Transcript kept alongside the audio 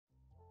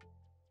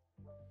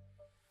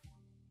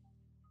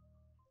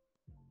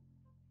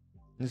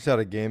Just had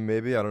a game,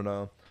 maybe. I don't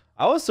know.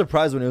 I was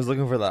surprised when he was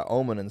looking for that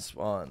omen and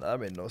spawn. That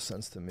made no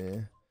sense to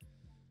me.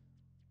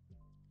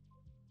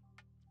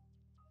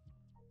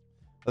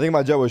 I think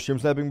my jet was stream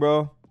sniping,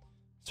 bro.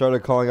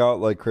 Started calling out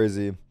like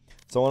crazy.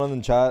 Someone on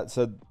the chat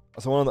said,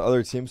 someone on the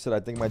other team said, I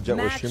think my jet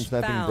was stream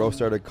sniping. Bro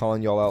started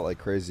calling y'all out like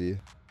crazy.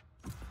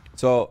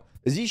 So,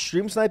 is he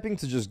stream sniping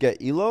to just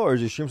get elo, or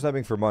is he stream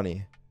sniping for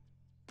money?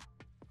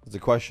 That's a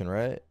question,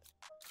 right?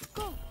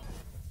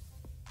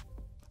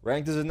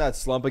 Ranked is in that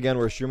slump again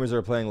where streamers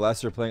are playing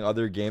less or playing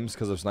other games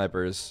because of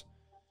snipers.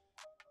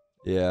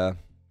 Yeah.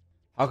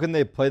 How can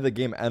they play the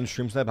game and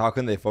stream snipe? How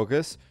can they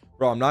focus?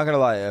 Bro, I'm not gonna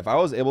lie. If I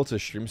was able to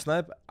stream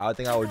snipe, I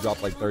think I would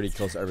drop like 30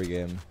 kills every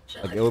game.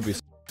 Like, it would be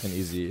fucking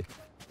easy.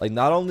 Like,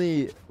 not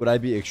only would I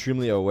be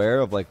extremely aware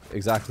of like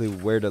exactly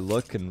where to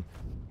look and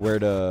where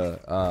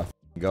to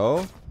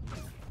go.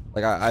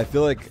 Like, I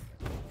feel like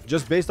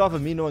just based off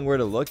of me knowing where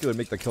to look, it would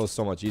make the kills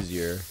so much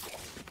easier.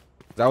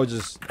 I would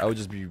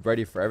just be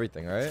ready for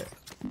everything, right?